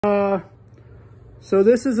So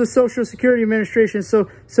this is the Social Security Administration. So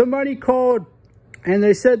somebody called and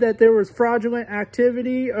they said that there was fraudulent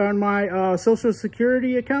activity on my Social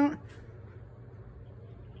Security account.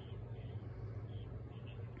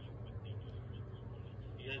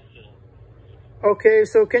 Yes, sir. Okay,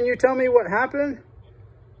 so can you tell me what happened?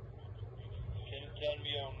 Can you tell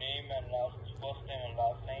me your name and first name and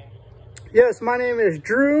last name? Yes, my name is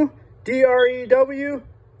Drew, D-R-E-W,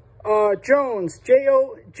 Jones,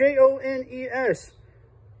 J-O-N-E-S.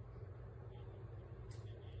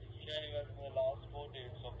 Can you give me the last 4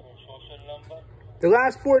 digits of your social number? The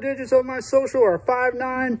last 4 digits of my social are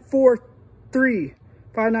 5943.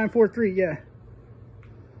 5943, yeah.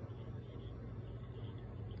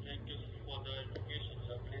 Thank you for the education,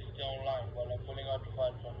 sir. Please stay online while I'm pulling out the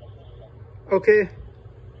file from the system. Okay.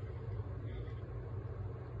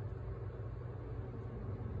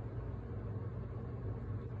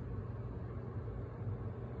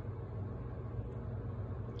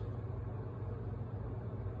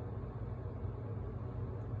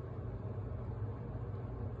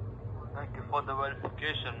 Thank you for the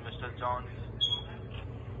verification, Mr. Jones.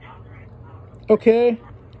 Okay.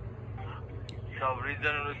 So,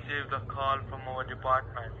 reason received a call from our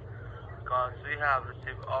department because we have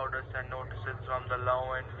received orders and notices from the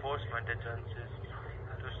law enforcement agencies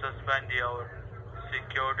to suspend your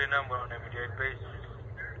security number on an immediate basis.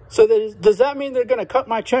 So does that mean they're going to cut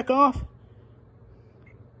my check off?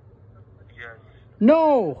 Yes.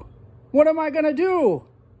 No. What am I going to do?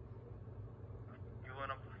 You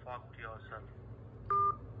wanna fuck yourself.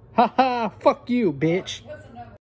 Haha, fuck you, bitch.